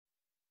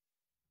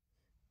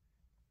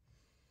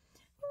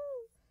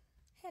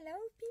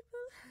Hello,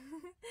 people.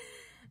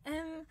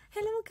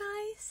 Hello,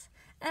 guys.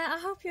 I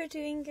hope you're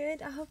doing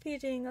good. I hope you're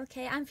doing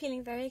okay. I'm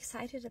feeling very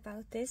excited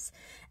about this.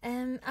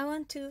 I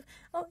want to...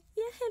 Oh,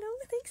 yeah, hello,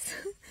 thanks.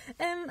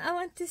 I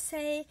want to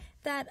say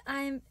that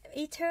I'm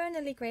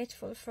eternally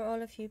grateful for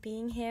all of you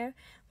being here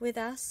with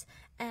us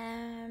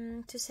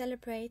to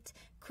celebrate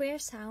queer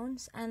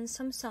sounds and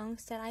some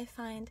songs that I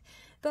find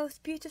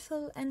both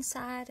beautiful and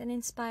sad and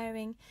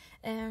inspiring.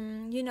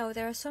 You know,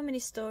 there are so many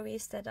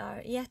stories that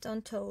are yet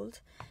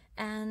untold,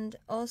 and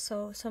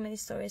also so many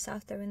stories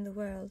out there in the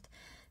world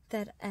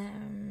that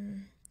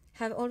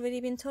have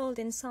already been told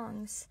in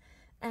songs.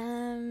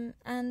 And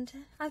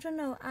I don't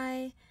know,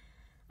 I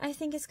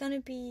think it's going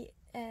to be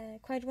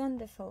quite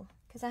wonderful,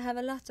 because I have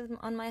a lot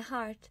on my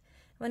heart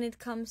when it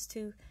comes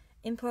to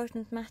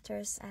important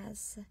matters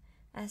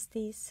as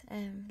these.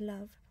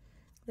 Love,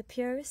 the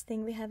purest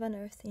thing we have on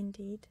earth,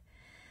 indeed.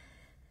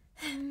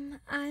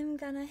 I'm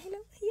gonna... Hello,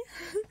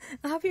 yeah.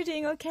 I hope you're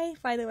doing okay,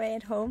 by the way,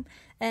 at home.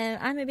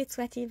 I'm a bit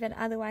sweaty, but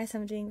otherwise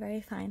I'm doing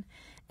very fine.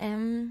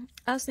 I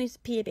also need to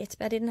pee a bit,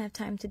 but I didn't have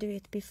time to do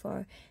it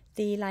before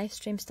the live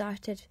stream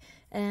started.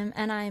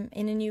 And I'm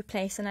in a new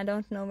place and I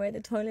don't know where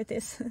the toilet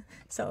is.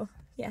 So,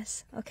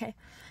 yes, okay.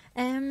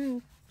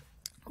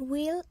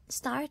 We'll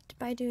start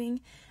by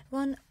doing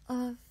one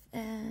of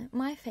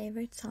my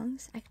favorite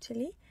songs,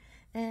 actually.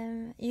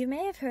 You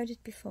may have heard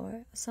it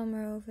before,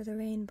 Somewhere Over the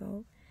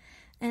Rainbow.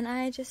 And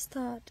I just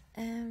thought,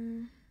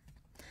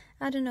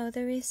 I don't know,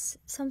 there is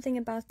something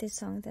about this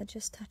song that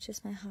just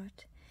touches my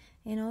heart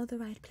in all the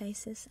right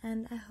places,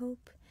 and I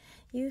hope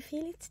you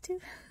feel it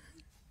too.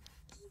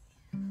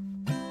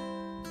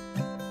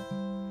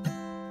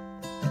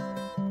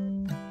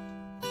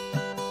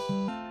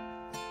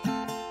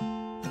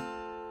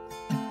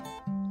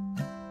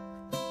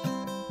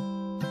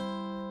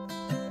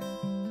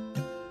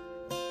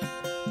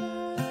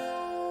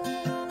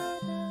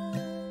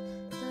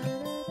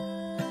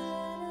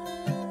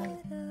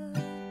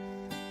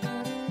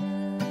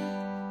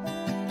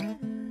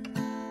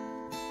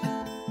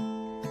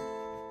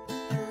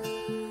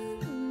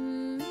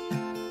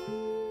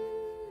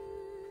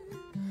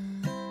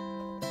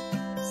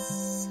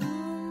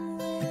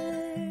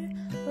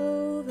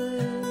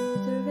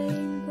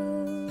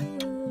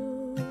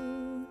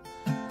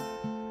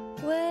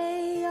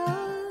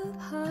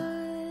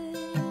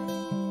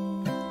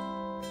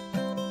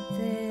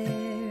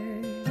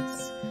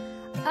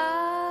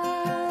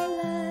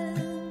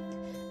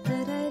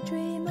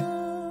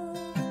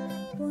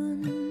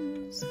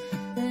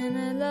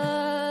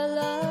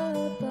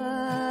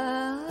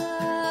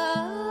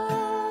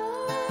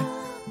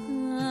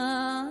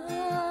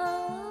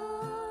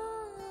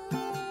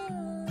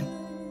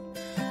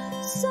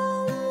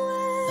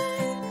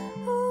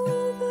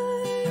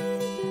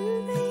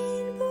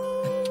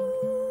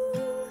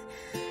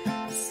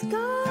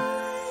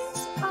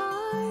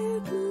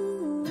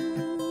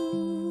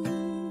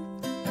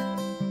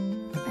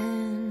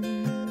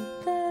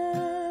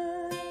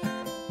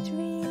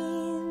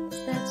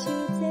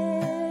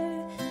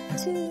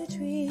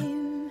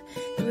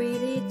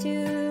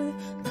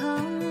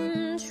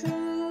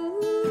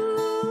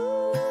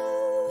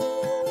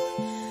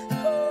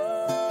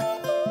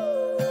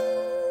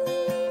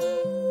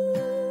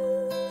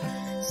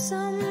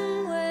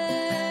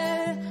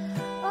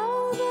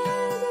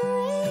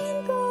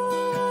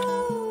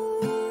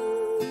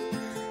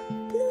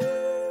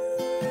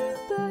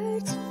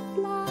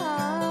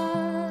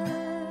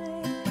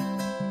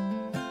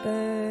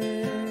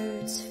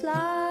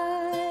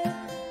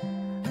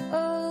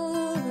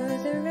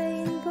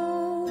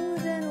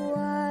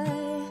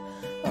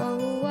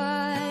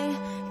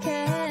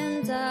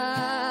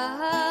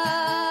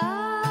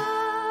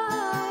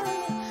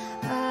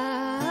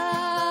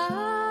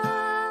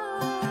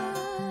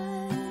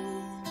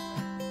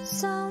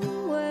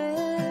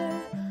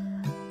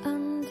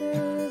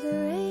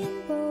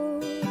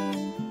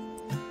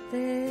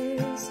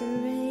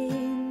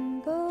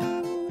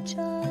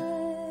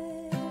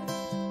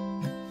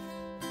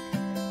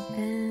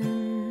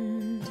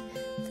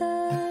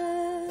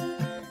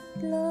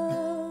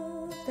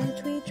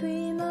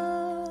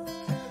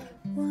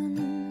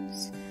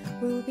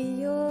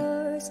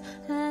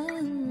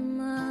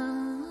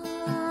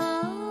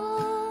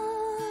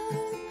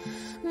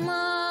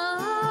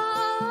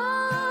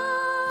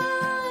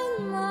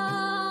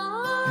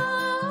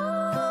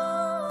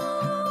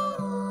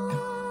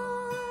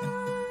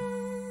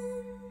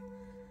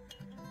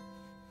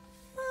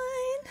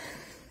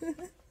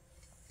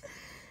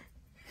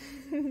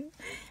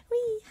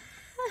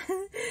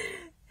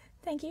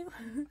 Thank you.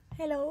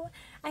 Hello.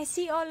 I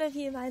see all of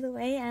you, by the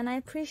way, and I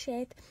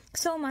appreciate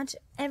so much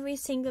every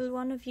single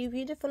one of you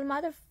beautiful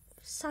mother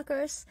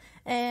suckers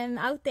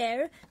out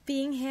there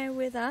being here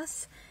with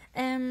us.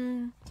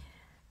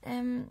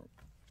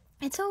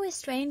 It's always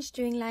strange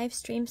doing live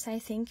streams, I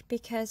think,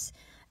 because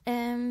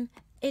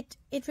it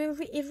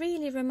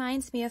really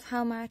reminds me of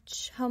how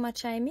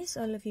much I miss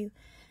all of you,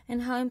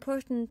 and how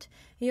important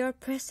your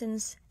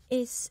presence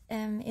is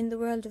in the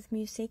world of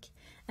music,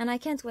 and I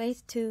can't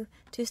wait to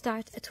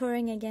start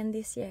touring again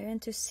this year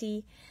and to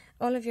see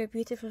all of your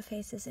beautiful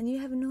faces. And you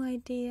have no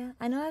idea,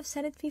 I know I've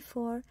said it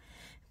before,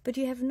 but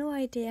you have no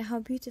idea how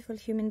beautiful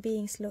human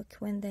beings look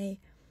when they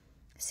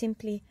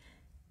simply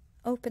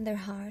open their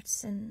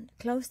hearts and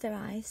close their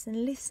eyes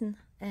and listen,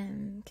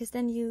 because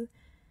then you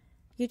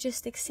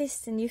just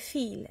exist and you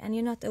feel, and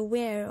you're not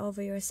aware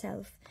over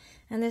yourself,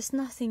 and there's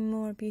nothing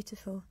more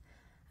beautiful.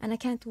 And I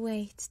can't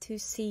wait to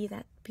see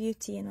that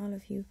beauty in all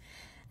of you.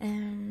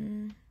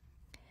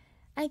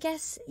 I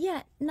guess,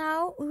 yeah,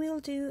 now we'll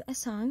do a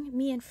song.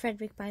 Me and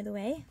Frederick, by the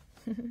way.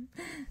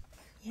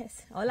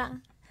 Yes, hola.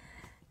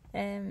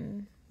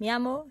 Mi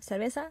amo,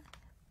 cerveza.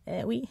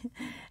 Oui.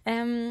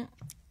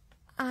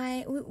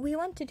 We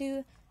want to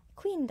do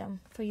Queendom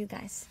for you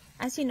guys.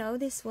 As you know,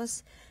 this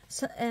was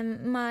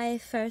my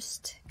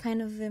first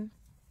kind of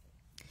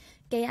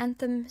gay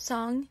anthem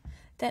song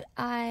that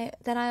I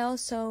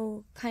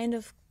also kind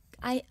of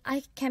I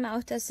came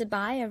out as a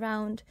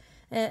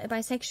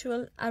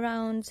bisexual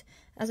around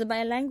as a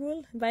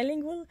bilingual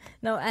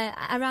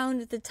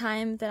around the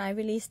time that I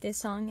released this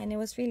song, and it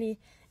was really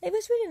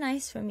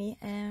nice for me.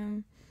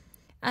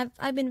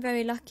 I've been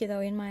very lucky though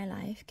in my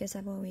life, because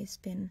I've always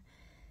been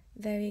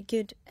very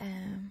good.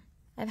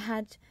 I've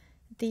had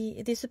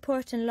the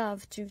support and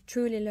love to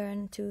truly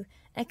learn to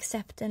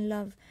accept and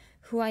love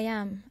who I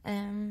am,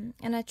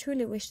 and I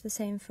truly wish the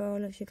same for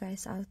all of you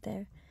guys out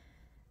there,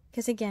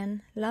 because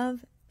again,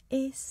 love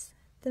is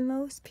the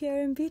most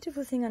pure and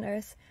beautiful thing on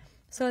earth,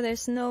 so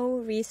there's no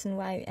reason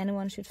why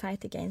anyone should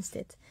fight against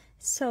it.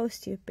 It's so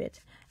stupid,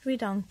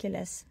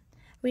 redonkulous,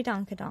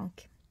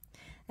 redonkadonk.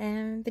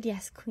 But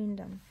yes,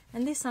 Queendom.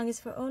 And this song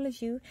is for all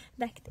of you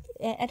back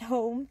at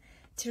home,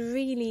 to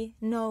really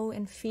know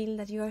and feel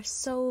that you are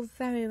so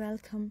very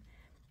welcome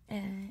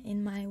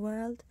in my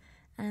world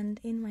and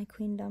in my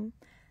Queendom,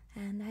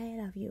 and I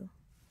love you.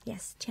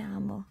 Yes, ci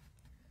amo.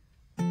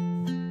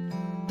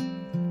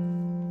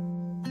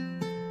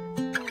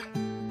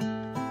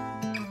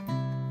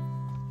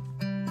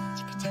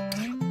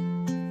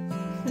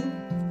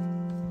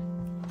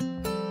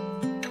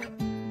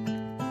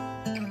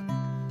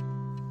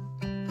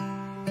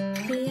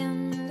 The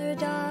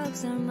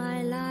underdogs are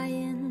my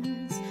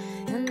lions,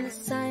 and the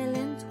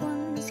silent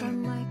ones are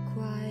my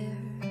choir.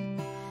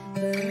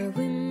 The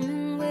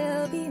women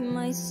will be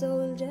my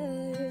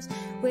soldiers,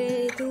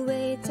 with the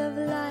weight of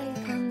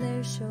life on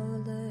their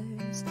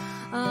shoulders.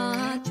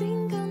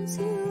 Drink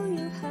until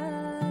you've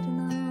had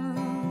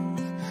enough.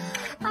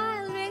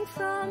 I'll drink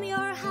from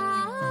your hands.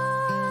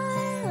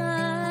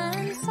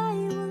 I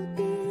will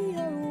be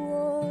your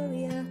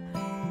warrior,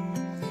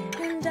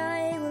 and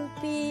I will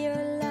be your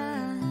lamb.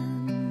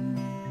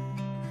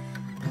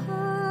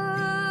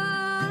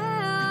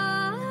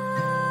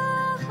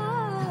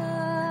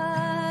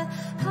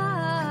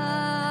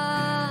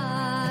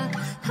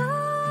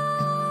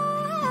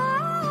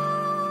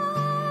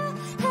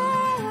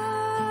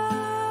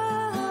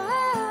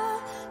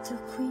 Till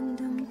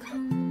Queendom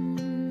come,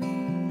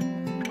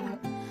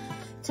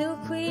 till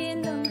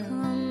Queendom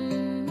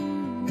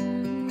come,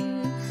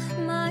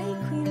 my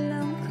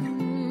Queendom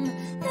come,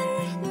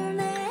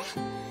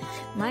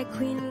 my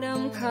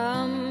Queendom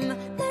come.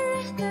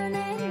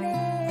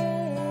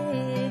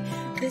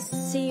 The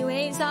sea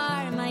waves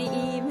are my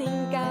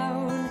evening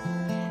gown,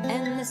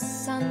 and the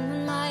sun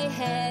on my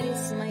head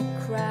is my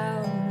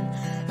crown.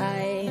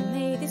 I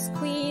made this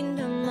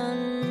Queendom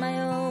on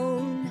my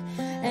own,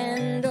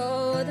 and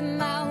all the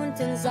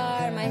mountains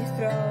are my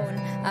throne.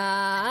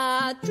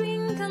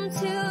 Drink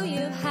until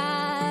you've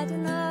had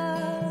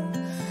enough,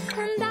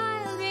 and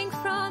I'll drink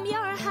from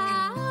your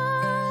hands.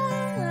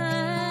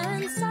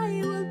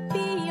 I will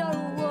be your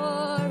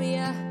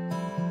warrior,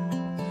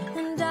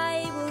 and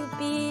I will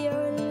be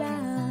your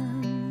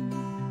lamb.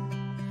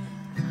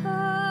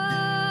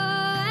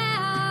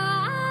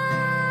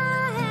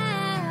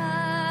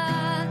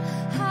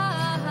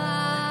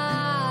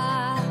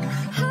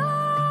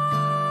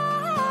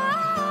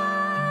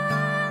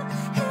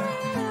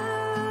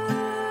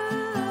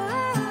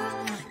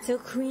 Till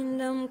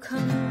Queendom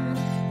come,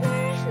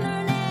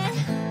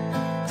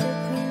 till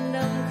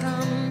Queendom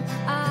come,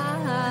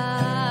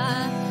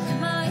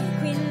 my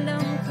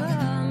Queendom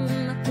come,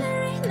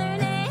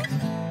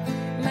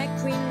 my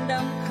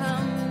Queendom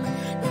come,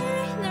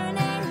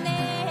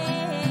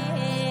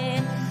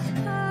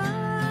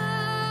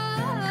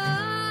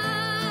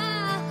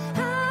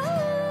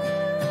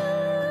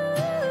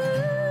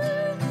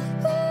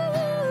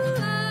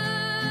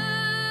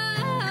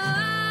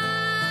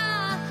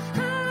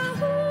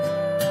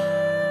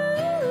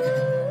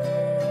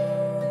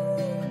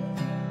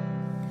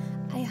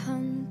 I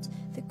hunt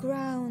the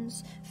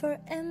grounds for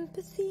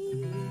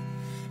empathy,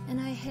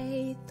 and I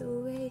hate the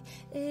way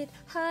it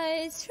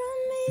hides from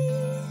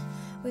me.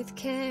 With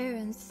care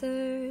and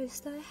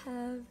thirst I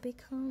have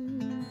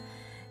become.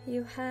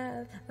 You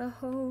have a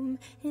home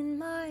in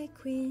my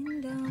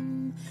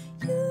Queendom.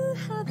 You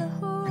have a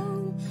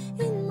home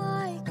in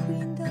my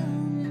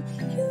Queendom.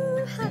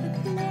 You have a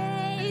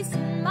place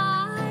in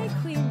my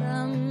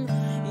Queendom.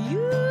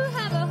 You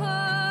have a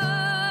home.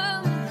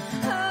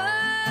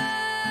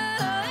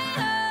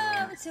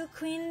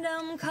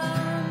 queendom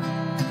come.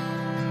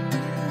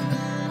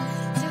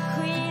 To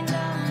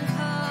queendom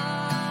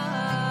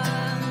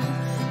come.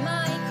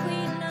 My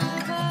queendom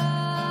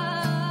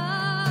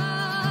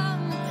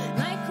come.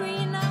 My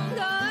queendom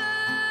come.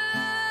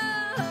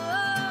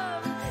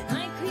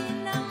 My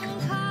queendom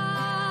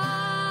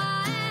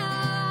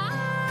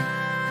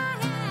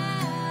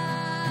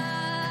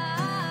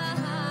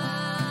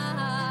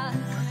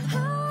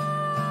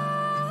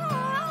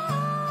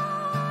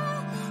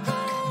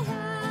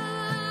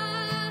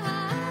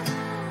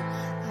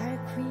Our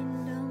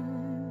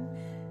queendom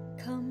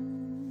come.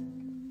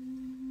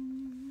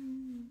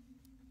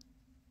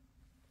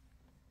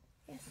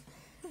 Yes.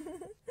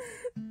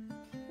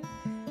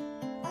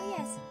 Oh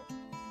yes.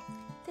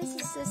 This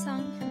is the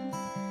song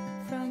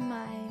from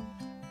my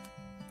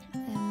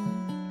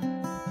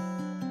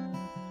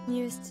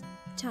newest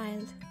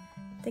child,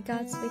 The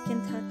Gods We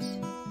Can Touch.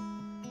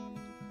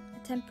 A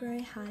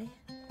temporary high.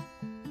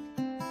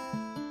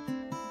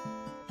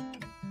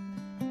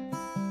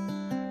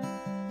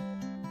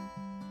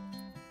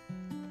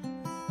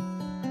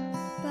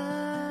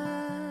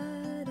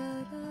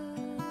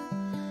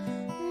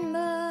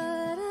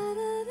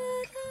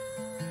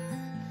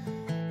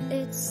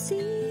 It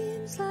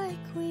seems like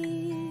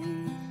we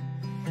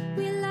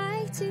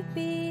like to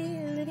be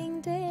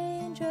living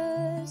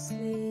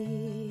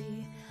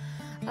dangerously.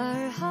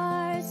 Our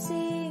heart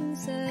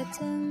sings a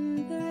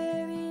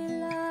temporary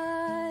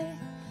lie.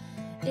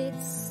 It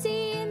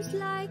seems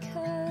like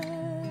her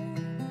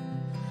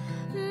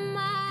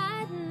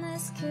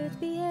madness could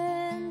be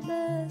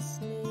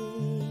endlessly.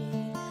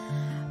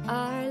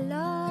 Our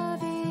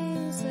love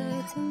is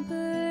a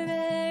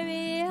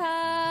temporary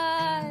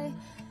high.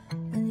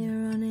 And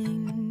you're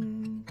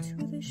running to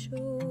the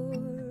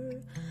shore,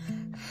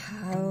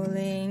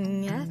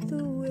 howling at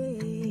the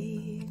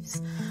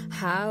waves,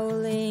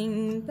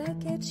 howling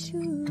back at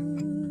you.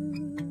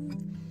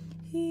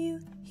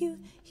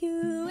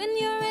 And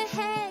you're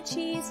ahead,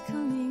 she's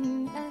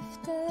coming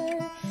after.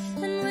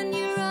 And when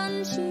you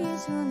run,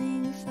 she's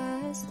running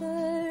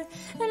faster.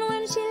 And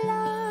when she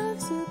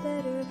loves you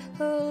better,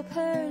 hope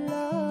her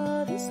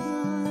love is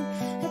not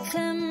a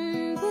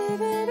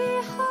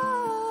temporary high.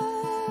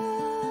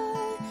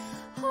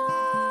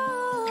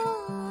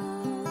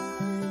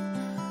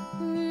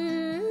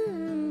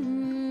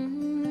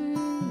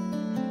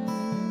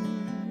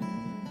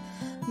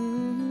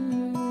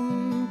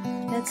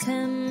 A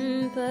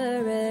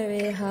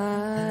temporary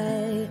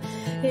high.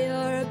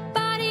 Your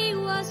body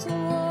was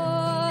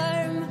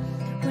warm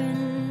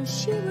when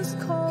she was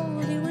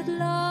cold. You would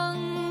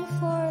long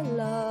for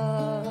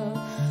love.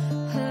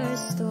 Her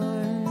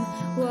storm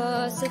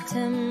was a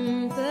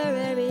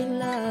temporary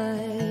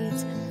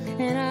light,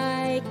 and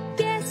I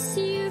guess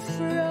you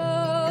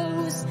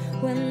froze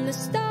when the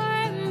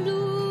storm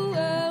blew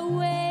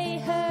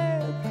away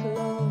her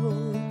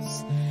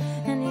clothes,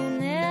 and you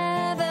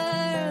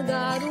never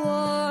got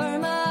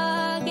warm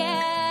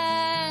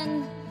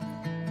again.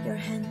 Your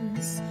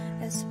hands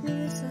as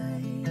blue as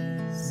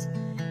ice,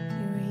 you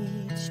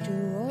reach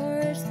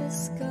towards the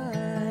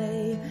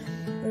sky,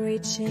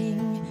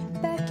 reaching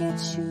back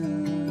at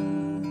you.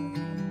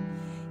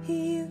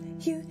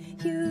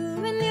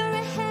 And you're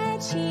ahead,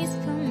 she's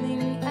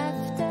coming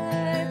after.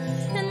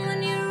 And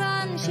when you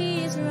run,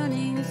 she's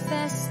running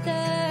faster.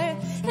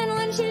 And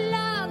when she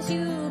loves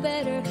you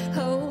better,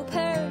 hope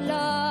her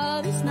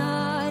love is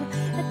not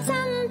a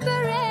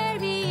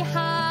temporary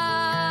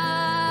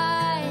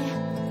high.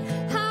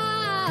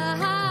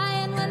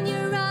 And when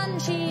you run,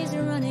 she's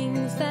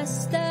running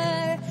faster.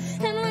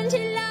 And when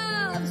she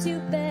loves you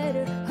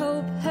better,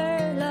 hope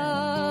her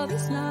love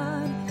is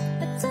not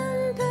a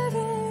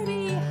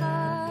temporary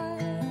high.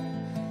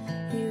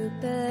 You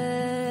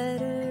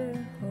better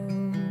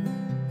hope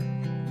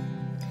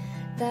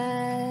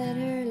that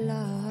her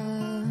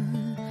love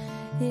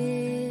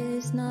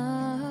is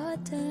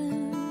not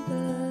temporary.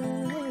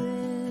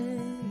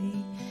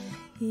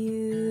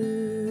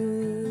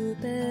 You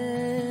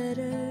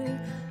better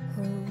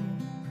hope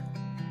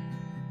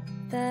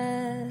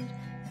that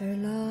her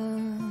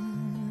love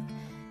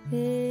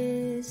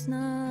is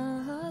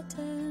not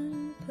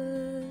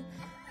temporary.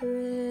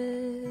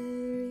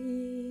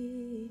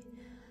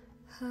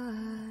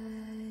 High.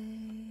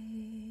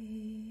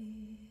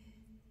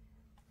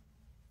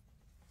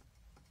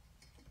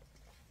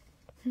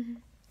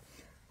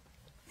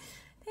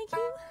 Thank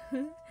you.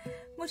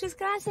 Muchas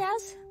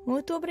gracias.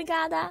 Muito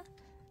obrigada.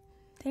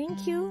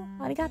 Thank you.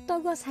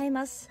 Arigatou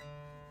gozaimasu.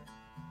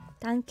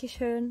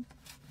 Dankeschön.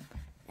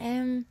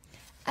 I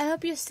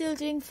hope you're still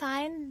doing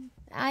fine.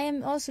 I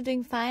am also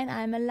doing fine.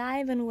 I'm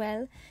alive and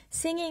well.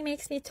 Singing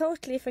makes me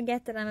totally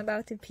forget that I'm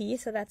about to pee,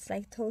 so that's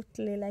like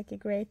totally like a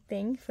great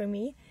thing for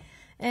me.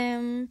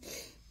 And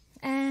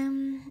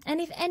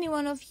if any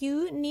one of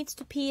you needs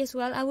to pee as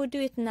well, I will do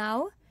it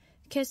now,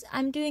 because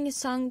I'm doing a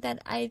song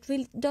that I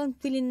really don't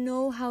really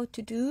know how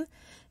to do,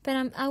 but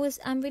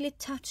I'm really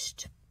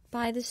touched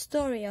by the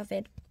story of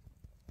it.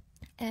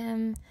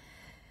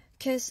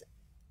 Because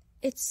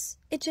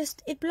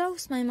it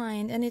blows my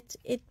mind, and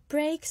it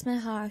breaks my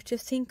heart to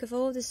think of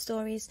all the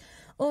stories,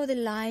 all the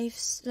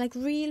lives, like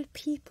real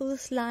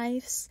people's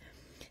lives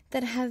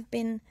that have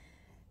been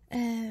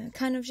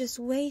kind of just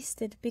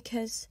wasted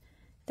because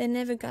they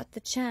never got the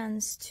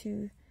chance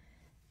to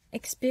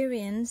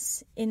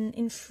experience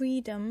in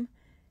freedom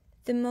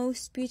the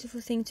most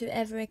beautiful thing to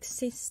ever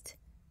exist,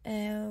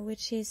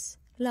 which is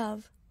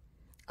love.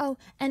 Oh,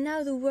 and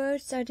now the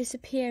words are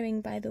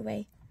disappearing, by the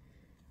way,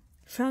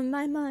 from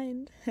my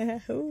mind.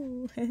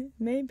 Ooh,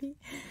 maybe.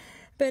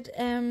 But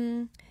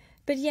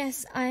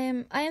yes, I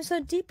am so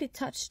deeply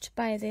touched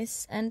by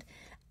this, and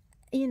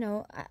you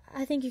know,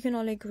 I think you can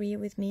all agree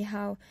with me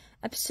how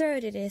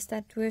absurd it is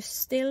that we're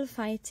still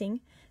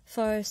fighting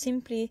for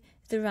simply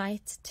the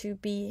right to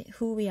be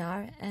who we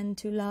are and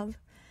to love.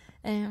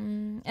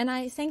 And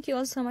I thank you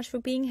all so much for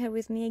being here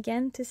with me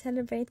again to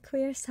celebrate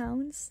queer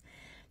sounds,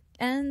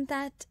 and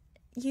that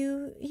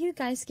you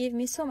guys give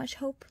me so much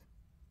hope.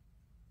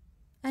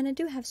 And I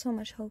do have so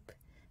much hope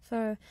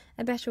for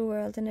a better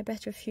world and a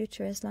better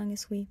future as long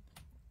as we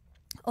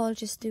all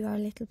just do our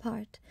little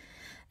part.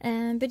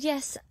 But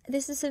yes,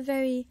 this is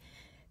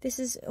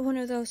one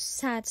of those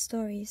sad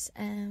stories,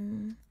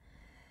 and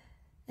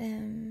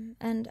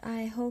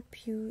I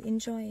hope you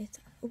enjoy it.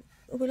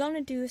 We'll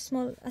only do a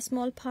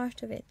small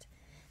part of it,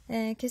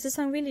 because the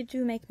song really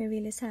do make me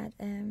really sad.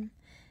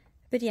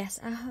 But yes,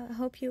 I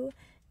hope you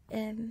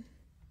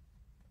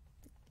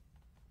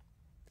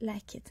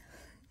like it.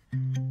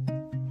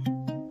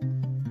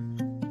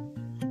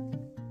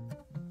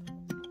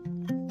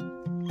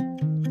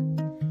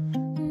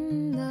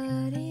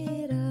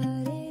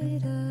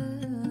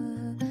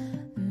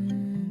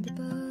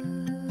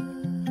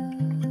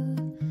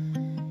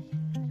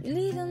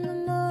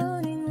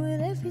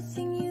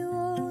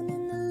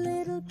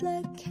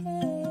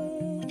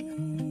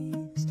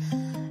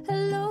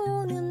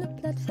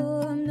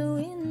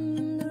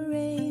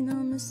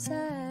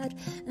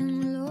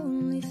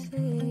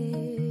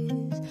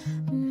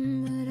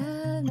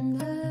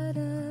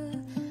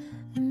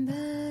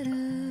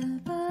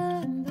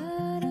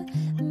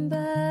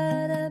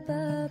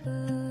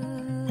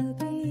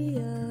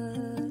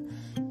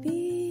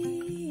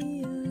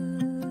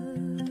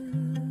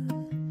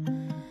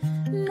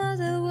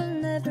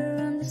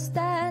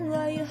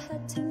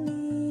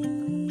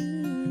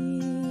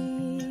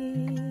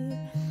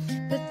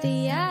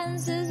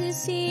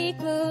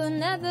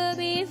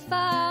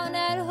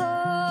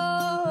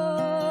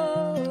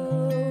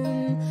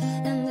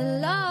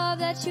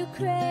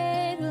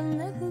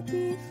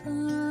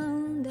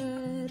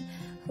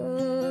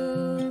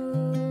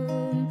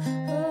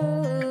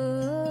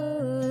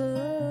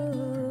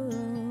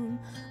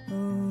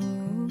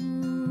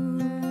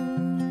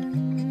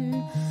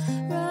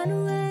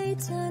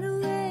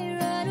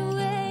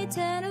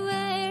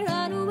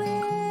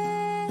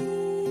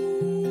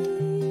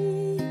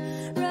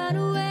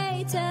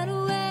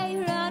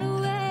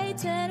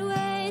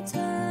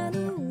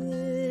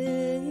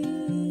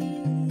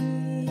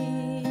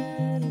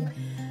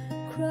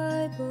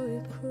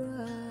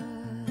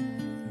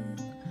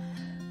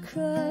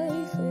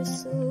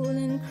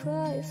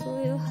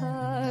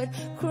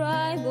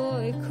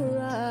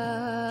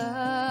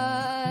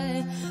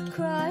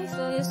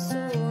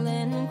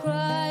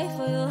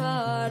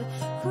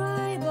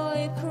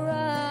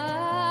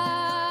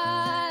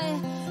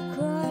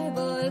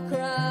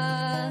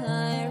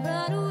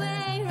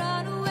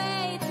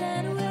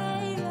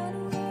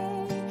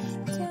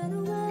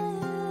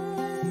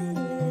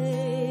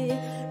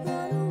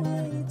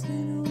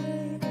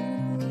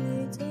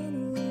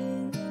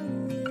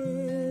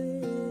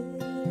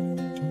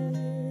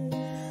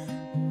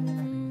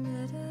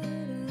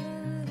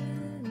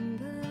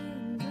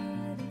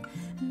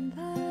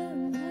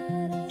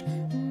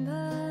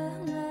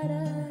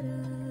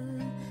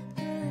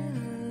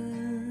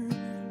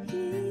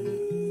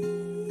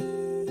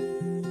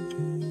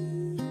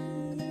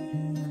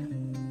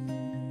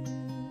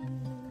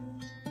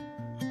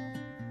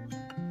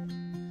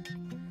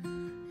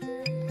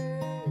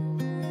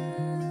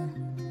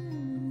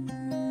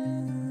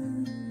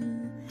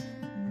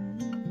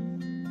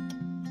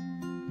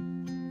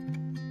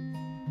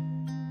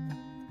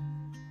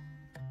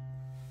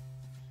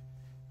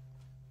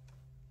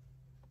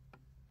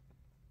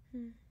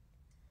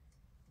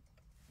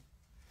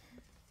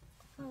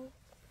 Oh,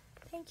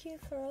 thank you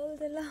for all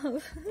the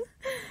love.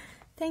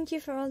 Thank you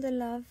for all the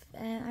love.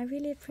 I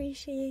really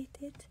appreciate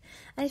it.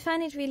 I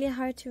find it really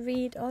hard to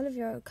read all of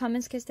your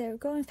comments because they're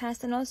going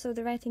fast, and also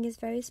the writing is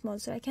very small,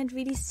 so I can't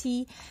really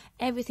see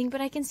everything.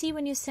 But I can see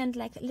when you send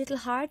like little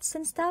hearts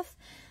and stuff.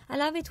 I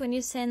love it when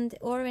you send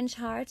orange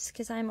hearts,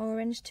 because I'm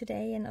orange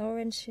today, and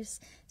orange is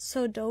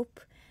so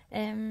dope.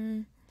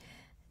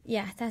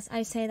 Yeah,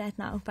 I say that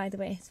now, by the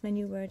way. It's my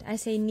new word. I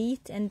say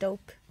neat and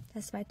dope.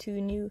 That's my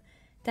two new...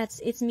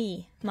 It's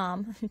me,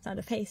 mom. It's not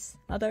a face,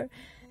 mother.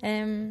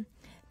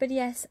 But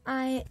yes,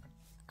 I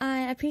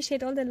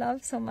appreciate all the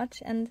love so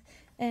much, and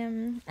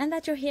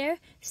that you're here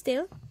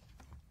still.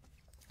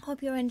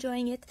 Hope you're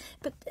enjoying it.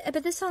 But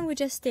the song we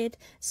just did,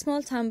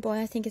 Smalltown Boy,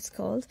 I think it's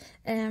called.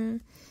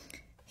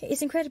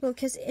 it's incredible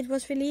because it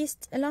was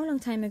released a long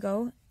time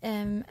ago,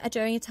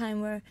 during a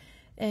time where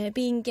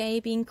being gay,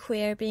 being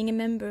queer, being a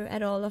member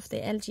at all of the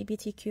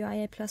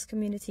LGBTQIA+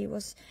 community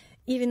was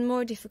even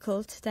more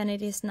difficult than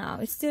it is now.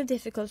 It's still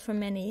difficult for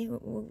many.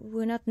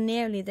 We're not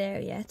nearly there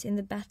yet in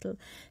the battle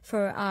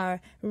for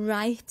our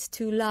right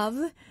to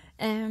love.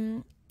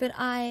 But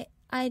I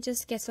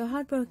just get so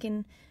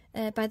heartbroken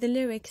by the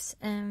lyrics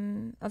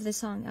of the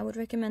song. I would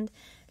recommend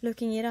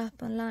looking it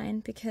up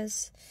online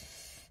because,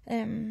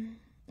 and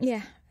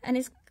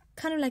it's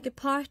kind of like a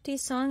party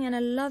song, and I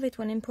love it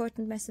when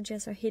important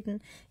messages are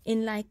hidden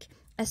in like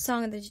a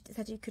song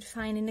that you could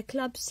find in a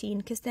club scene,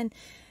 because then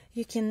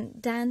you can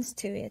dance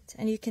to it,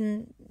 and you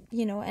can,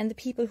 and the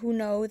people who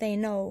know, they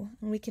know,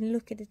 and we can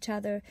look at each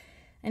other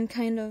and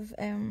kind of,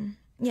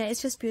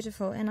 it's just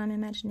beautiful. And I'm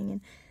imagining,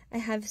 and I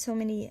have so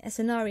many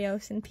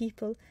scenarios and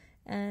people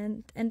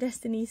and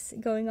destinies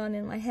going on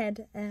in my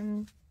head.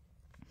 And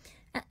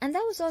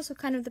that was also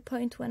kind of the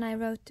point when I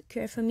wrote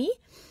Queer for Me,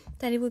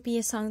 that it would be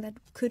a song that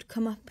could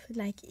come up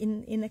like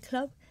in a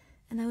club.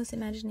 And I was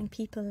imagining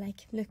people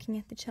like looking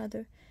at each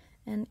other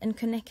and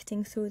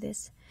connecting through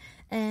this.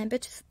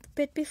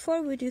 But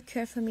before we do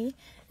Queer for Me,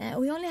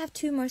 we only have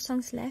 2 more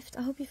songs left.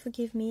 I hope you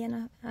forgive me,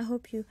 and I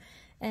hope you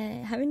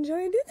have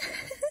enjoyed it.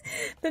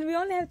 But we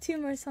only have 2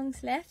 more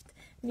songs left,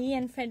 me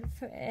and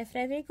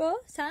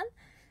Fredrico-san.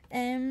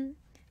 And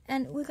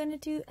we're going to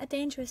do a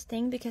dangerous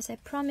thing, because I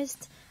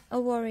promised a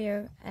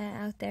warrior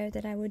out there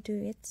that I would do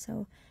it.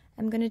 So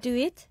I'm going to do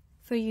it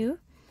for you,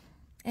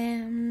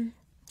 and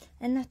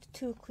not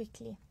too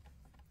quickly.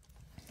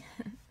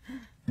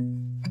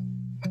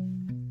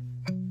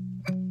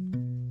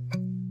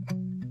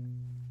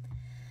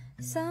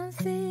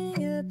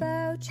 Something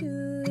about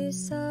you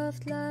is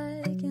soft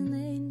like an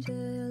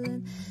angel,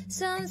 and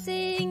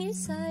something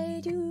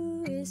inside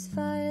you is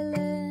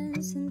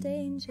violence and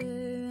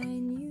danger. I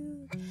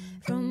knew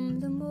from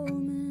the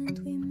moment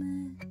we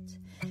met,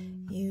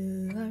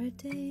 you are a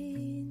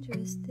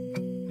dangerous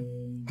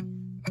thing.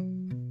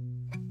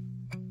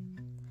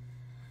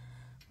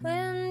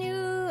 When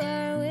you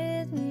are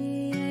with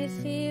me, I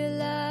feel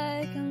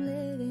like I'm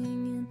living,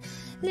 and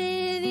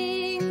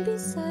living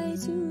beside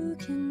you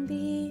can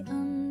be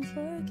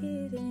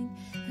unforgiving.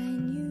 I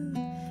knew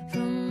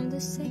from the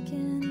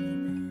second we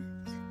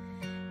met,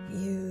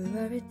 you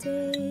are a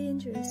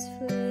dangerous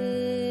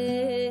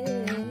flame.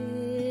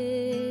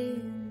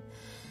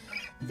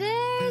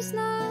 There's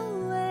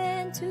no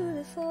end to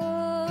the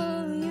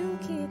fall. You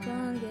keep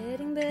on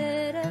getting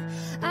better,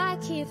 I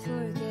keep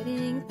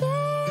forgetting.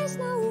 There's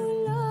no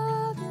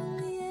love in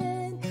the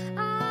end.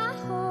 I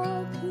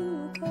hope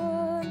you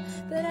come,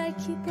 but I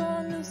keep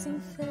on losing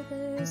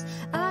feathers.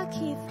 I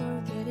keep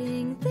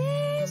forgetting.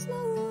 There's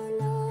no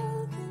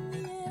love in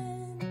the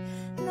end.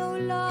 No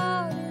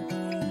love in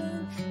the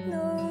end.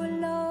 No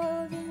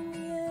love in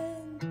the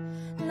end.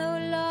 No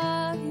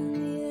love in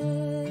the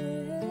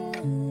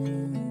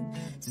end.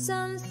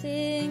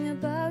 Something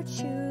about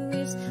you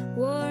is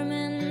warm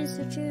and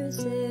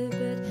seductive,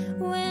 but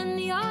when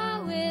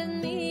you're with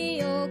me,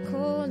 you're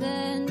cold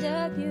and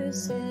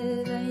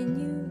abusive. I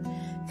knew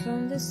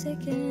from the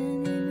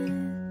second we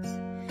met,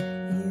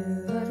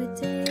 you are a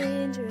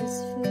dangerous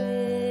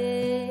flame.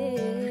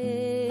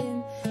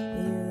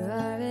 You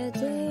are a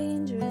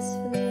dangerous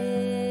flame.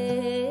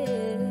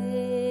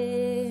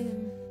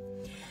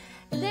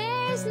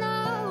 There's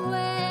no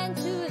end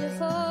to the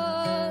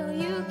fall.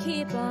 You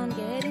keep on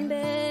getting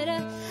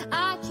better,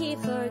 I keep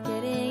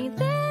forgetting.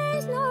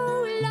 There's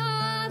no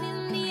love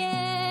in the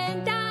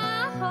end.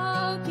 I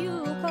hope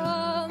you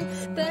come,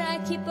 but I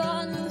keep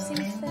on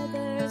losing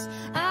feathers.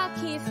 I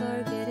keep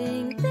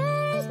forgetting.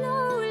 There's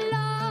no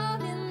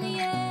love in the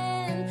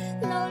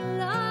end. No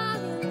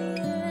love in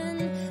the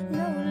end.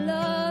 No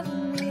love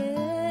in the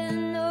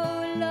end. No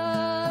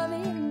love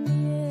in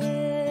the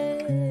end.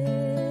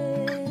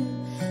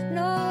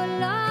 No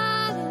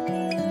love in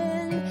the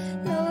end.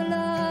 No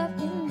love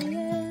in the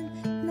end.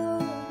 No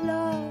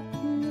love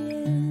in the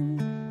end.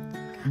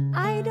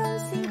 I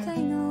don't think I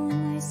know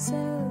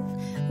myself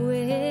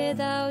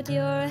without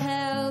your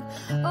help.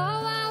 Oh,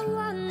 I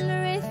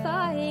wonder if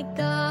I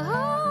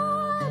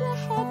got a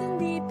heaven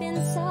deep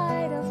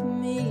inside of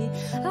me.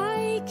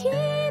 I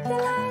keep the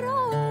light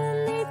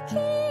on, it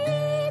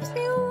keeps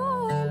me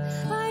warm.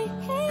 I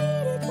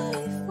hate it when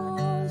I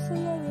fall for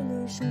your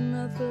illusion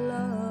of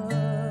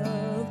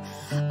love.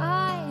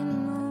 I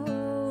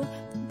know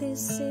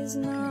this is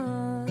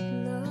not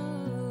love.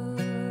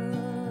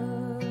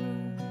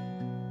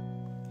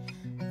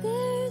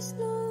 There's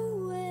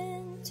no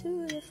end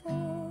to the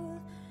fall.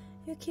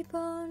 You keep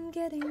on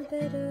getting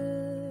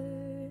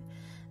better,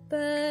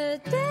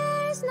 but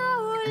there's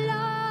no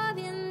love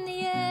in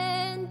the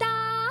end.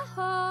 I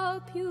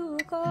hope you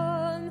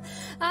come.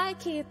 I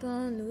keep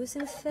on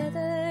losing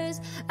feathers,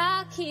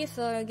 I keep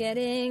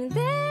forgetting.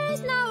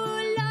 There's no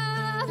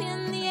love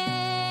in the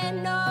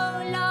end.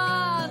 No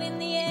love in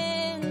the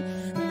end.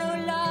 No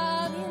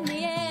love in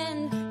the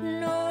end.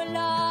 No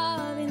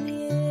love in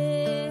the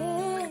end.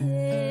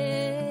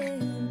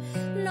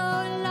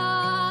 No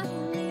love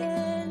in the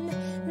end.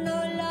 No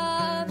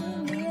love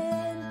in the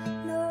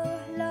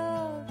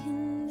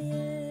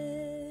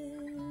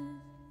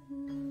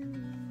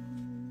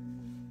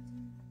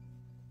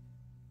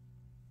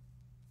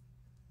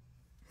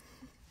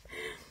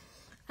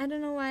I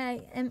don't know why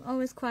I am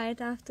always quiet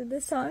after the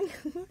song.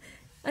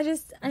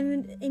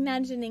 I'm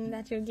imagining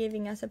that you're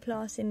giving us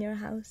applause in your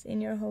house,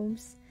 in your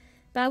homes.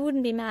 But I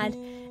wouldn't be mad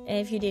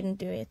if you didn't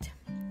do it.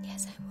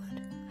 Yes, I would.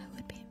 I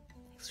would be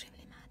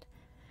extremely mad.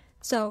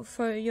 So,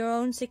 for your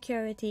own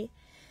security,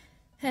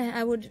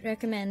 I would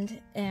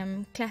recommend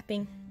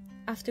clapping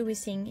after we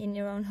sing in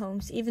your own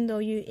homes, even though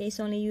it's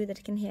only you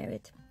that can hear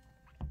it.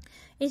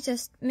 It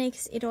just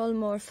makes it all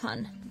more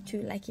fun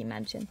to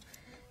imagine.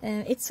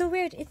 It's so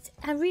weird.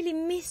 I really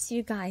miss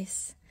you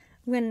guys.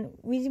 When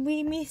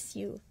we miss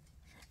you,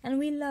 and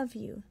we love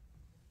you,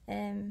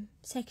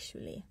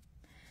 sexually.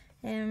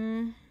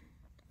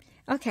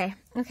 Okay.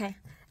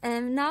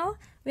 Now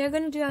we are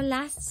going to do our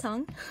last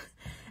song.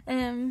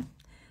 And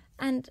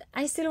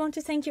I still want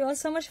to thank you all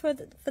so much for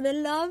the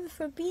love,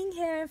 for being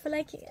here, for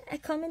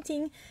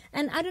commenting.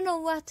 And I don't know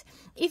what,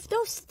 if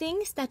those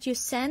things that you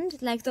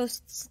send,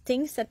 those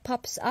things that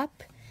pops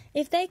up,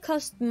 if they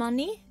cost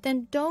money,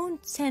 then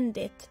don't send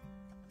it,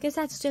 because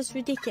that's just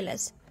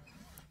ridiculous.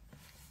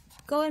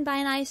 Go and buy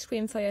an ice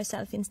cream for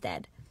yourself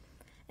instead.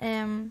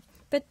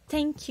 But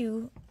thank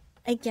you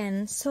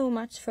again so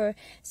much for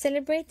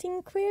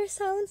celebrating queer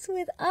sounds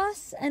with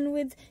us and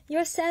with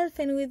yourself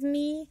and with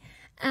me.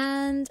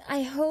 And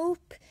I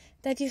hope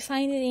that you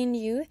find it in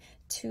you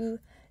to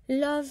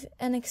love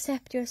and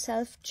accept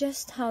yourself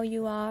just how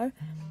you are.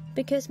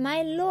 Because,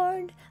 my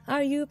Lord,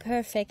 are you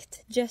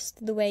perfect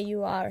just the way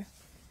you are.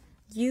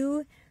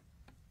 You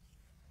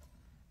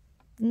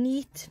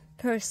neat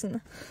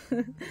person.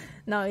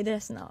 No, it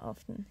doesn't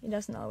often. It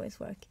doesn't always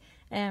work.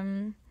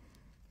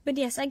 But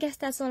yes, I guess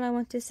that's all I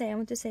want to say. I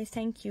want to say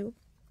thank you.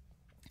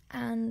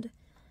 And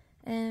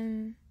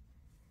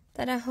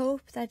that I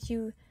hope that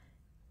you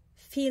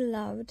feel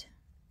loved,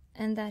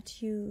 and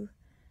that you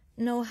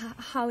know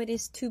how it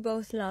is to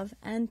both love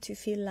and to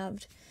feel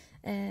loved.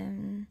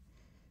 And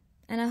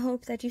I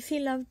hope that you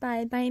feel loved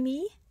by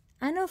me.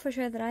 I know for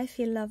sure that I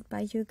feel loved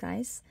by you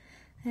guys.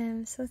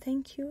 So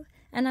thank you.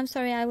 And I'm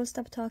sorry, I will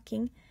stop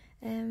talking.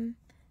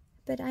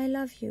 But I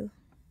love you.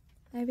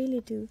 I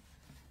really do.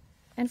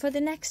 And for the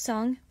next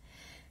song,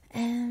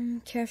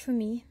 Care for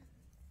Me,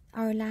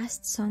 our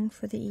last song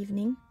for the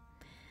evening,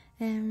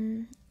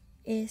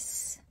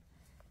 is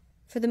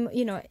for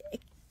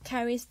it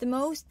carries the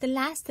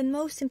last and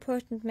most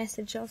important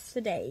message of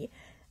the day,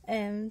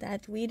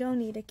 that we don't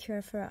need a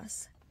cure for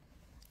us.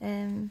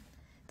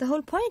 The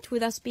whole point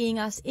with us being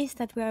us is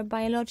that we are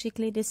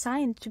biologically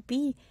designed to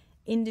be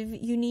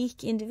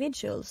unique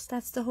individuals.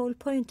 That's the whole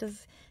point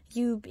of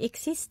you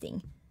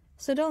existing.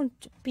 So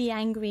don't be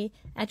angry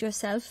at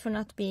yourself for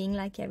not being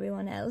like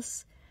everyone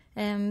else.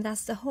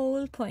 That's the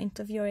whole point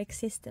of your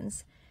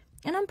existence.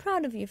 And I'm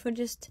proud of you for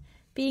just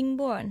being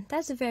born.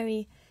 That's a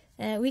very...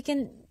 we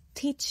can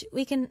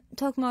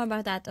talk more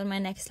about that on my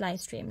next live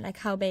stream, like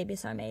how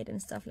babies are made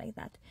and stuff like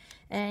that,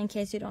 in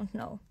case you don't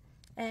know.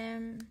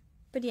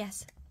 But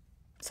yes,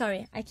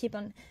 sorry, I keep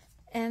on.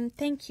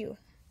 Thank you.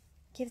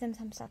 Give them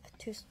thumbs up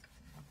too.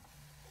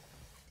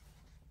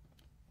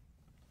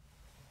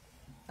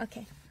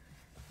 Okay.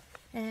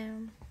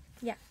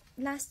 Yeah,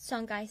 last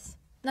song, guys.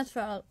 Not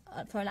for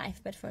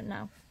life, but for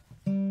now.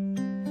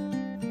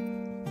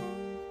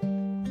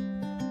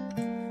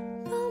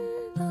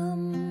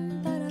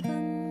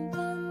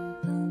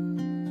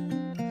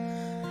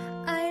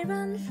 I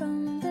run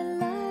from the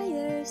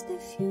liars, the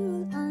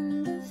fuel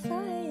on the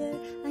fire.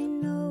 I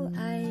know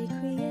I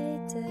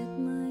created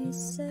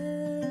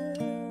myself.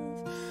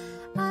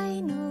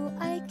 I know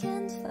I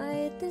can't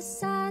fight the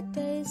sad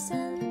days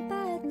and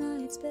bad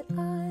nights, but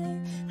I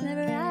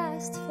never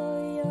asked for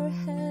your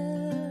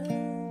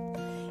help.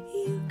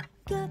 You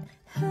got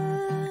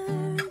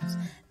hurt,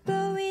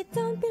 but we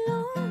don't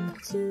belong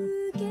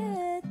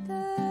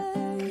together.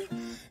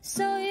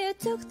 So you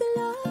took the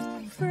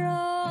love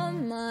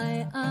from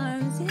my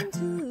arms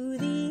into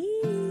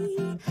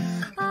the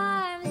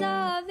arms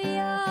of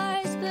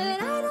yours.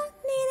 But I don't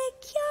need a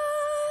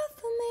cure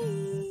for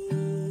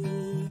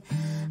me.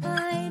 I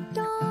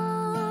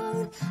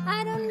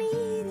don't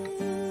need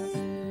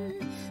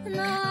it.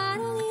 No, I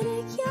don't need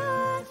a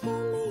cure for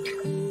me.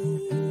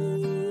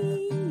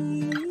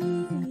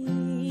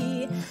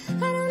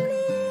 I don't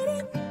need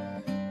it.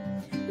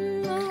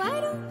 No, I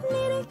don't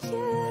need a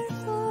cure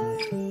for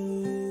me.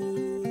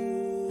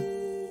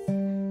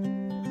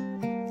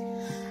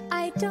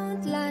 I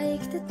don't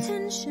like the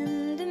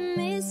tension, the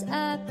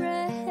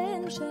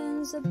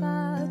misapprehensions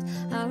about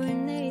our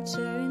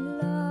nature in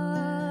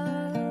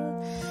love.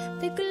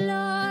 The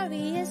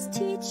glorious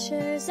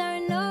teachers are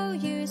no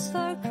use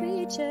for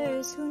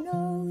creatures who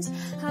knows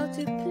how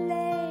to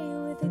play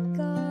with the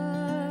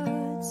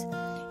gods.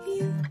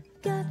 You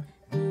got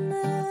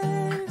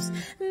nerves,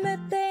 but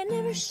they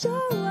never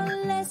show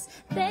unless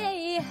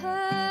they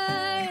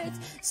hurt.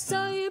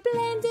 So you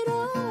blamed it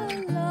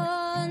all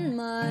on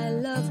my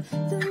love,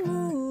 the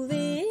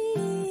movie.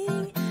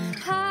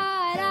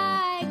 Heart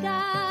I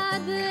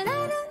got, but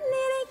I don't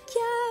need a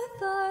cure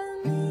for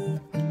me.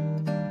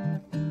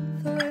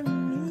 For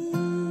me,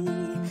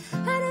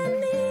 I don't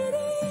need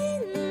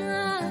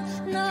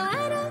it. No,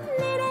 I don't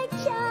need a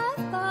cure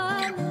for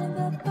me.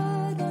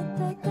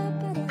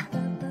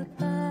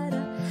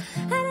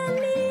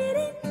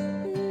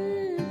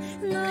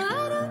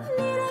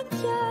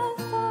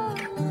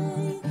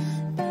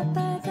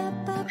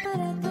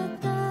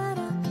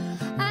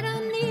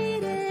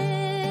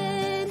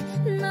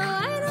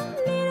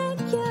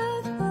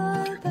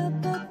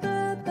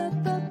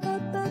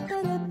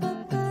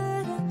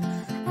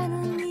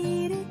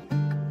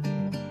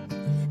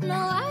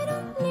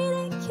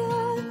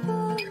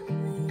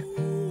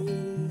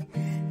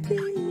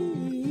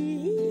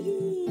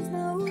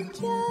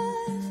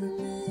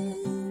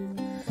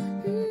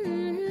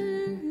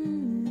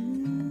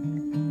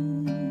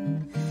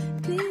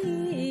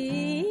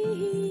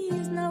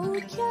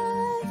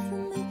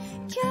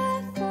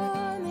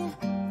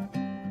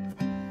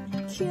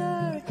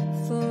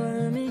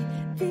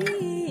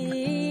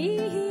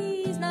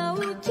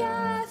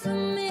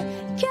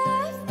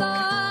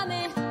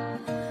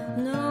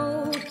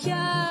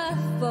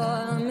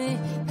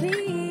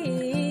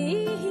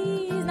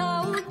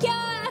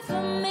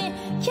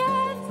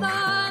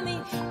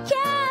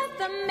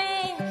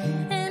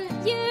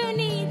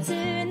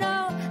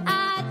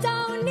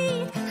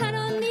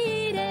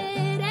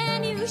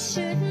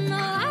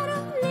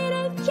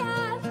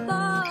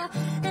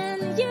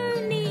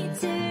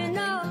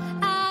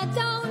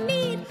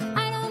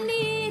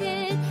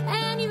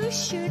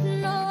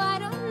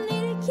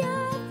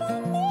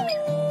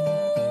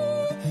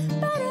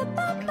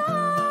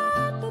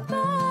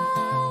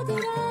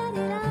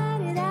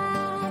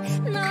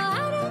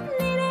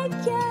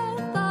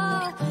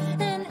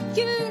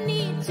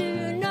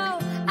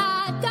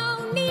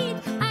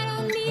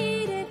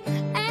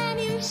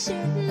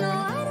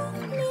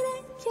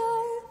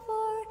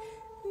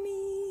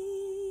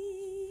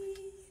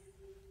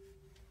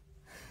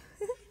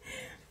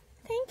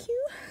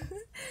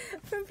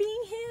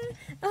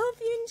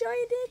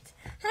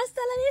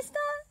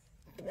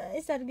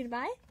 said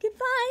goodbye.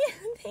 Goodbye.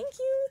 Thank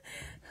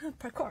you.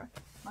 Parkour.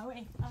 My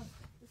way out.